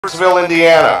Skywarsville,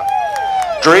 Indiana.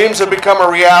 Dreams have become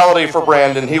a reality for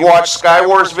Brandon. He watched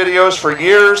Skywars videos for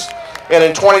years, and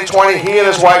in 2020, he and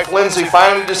his wife Lindsay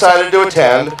finally decided to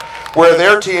attend, where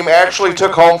their team actually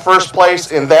took home first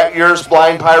place in that year's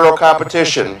Blind Pyro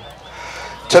competition.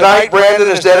 Tonight, Brandon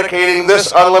is dedicating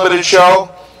this unlimited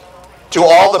show to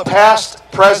all the past,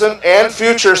 present, and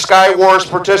future Skywars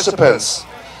participants.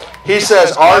 He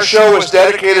says our show is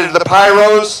dedicated to the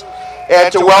Pyros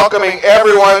and to welcoming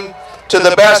everyone to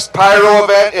the best Pyro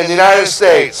event in the United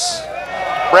States.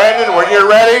 Brandon, when you're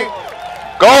ready,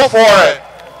 go for it.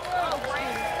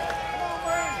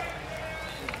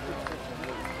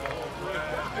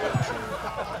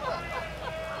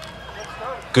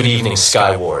 Good evening,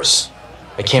 Skywars.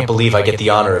 I can't believe I get the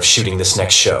honor of shooting this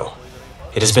next show.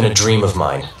 It has been a dream of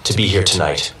mine to be here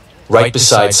tonight, right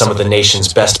beside some of the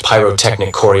nation's best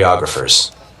pyrotechnic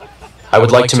choreographers. I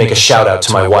would like to make a shout out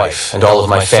to my wife and all of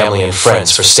my family and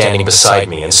friends for standing beside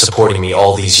me and supporting me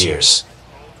all these years.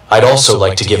 I'd also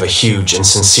like to give a huge and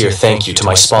sincere thank you to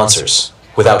my sponsors,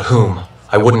 without whom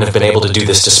I wouldn't have been able to do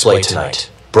this display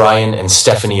tonight. Brian and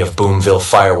Stephanie of Boomville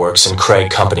Fireworks and Craig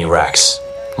Company Racks.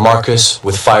 Marcus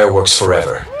with Fireworks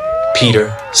Forever.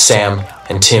 Peter, Sam,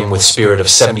 and Tim with Spirit of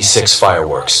 76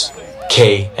 Fireworks.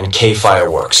 K and K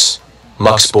Fireworks.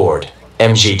 Mux Board,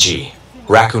 MGG,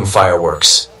 Raccoon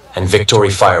Fireworks, and Victory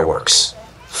Fireworks.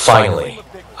 Finally,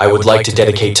 I would like to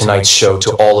dedicate tonight's show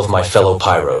to all of my fellow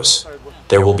Pyros.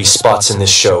 There will be spots in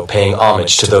this show paying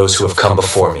homage to those who have come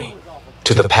before me,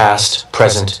 to the past,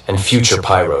 present, and future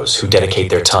Pyros who dedicate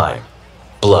their time,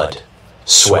 blood,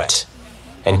 sweat,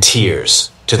 and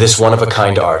tears to this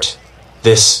one-of-a-kind art.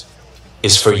 This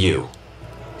is for you,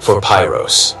 for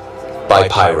Pyros, by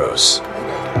Pyros.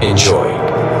 Enjoy.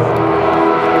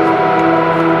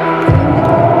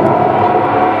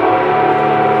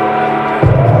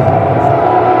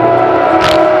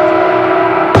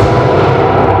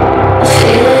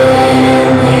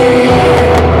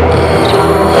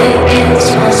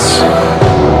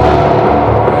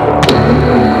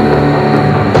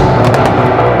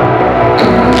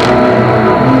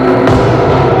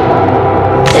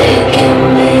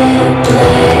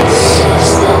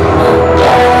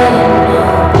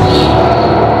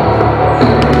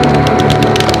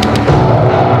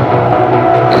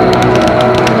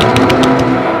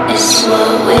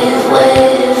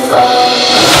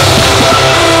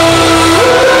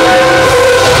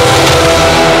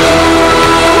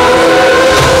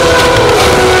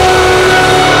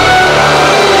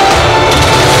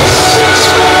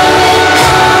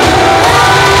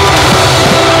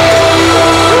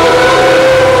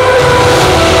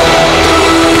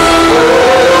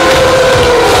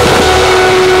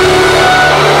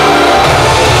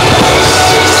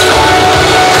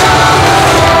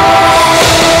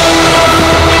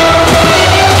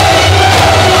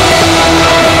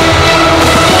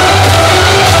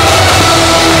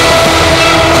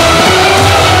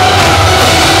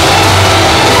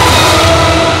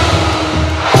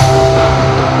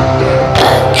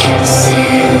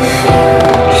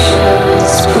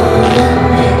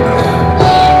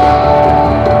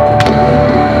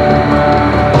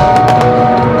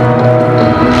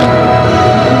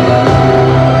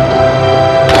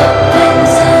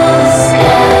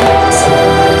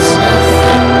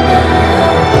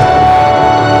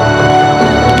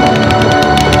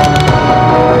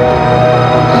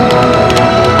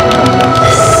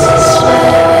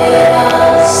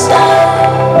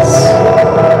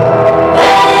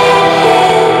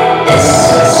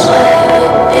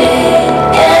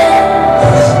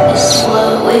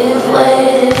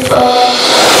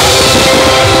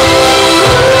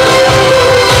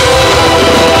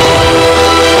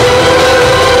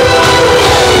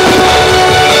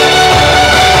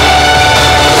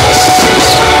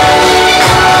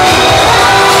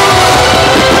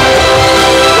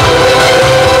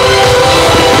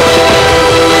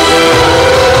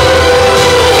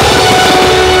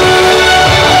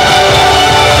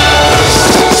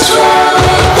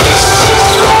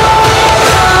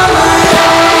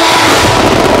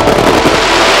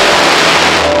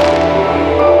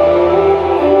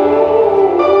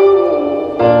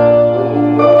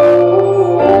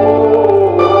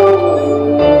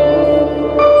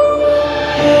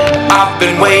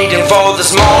 Been waiting for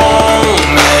this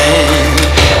moment,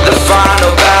 the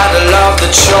final battle of the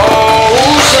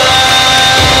chosen.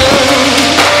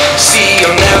 See,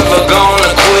 I'm never gonna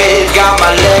quit, got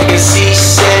my legacy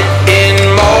set in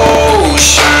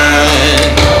motion.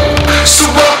 So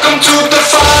welcome to the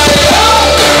fire.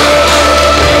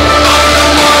 I'm the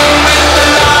one with the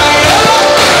light.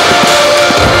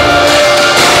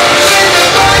 Feel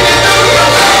it burning through your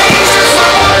veins.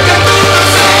 Welcome to the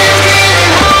flame.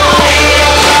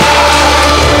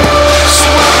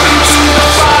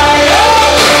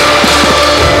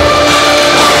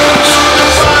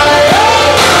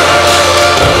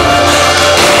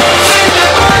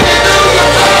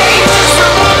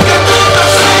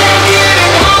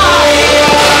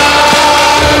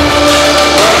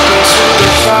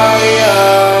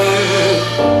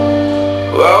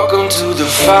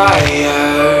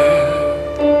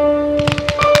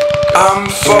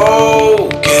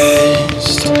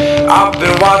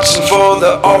 been watching for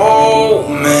the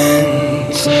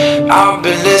omens. I've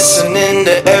been listening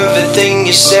to everything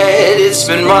you said. It's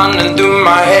been running through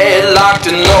my head, locked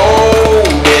and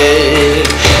loaded.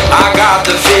 I got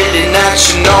the feeling that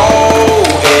you know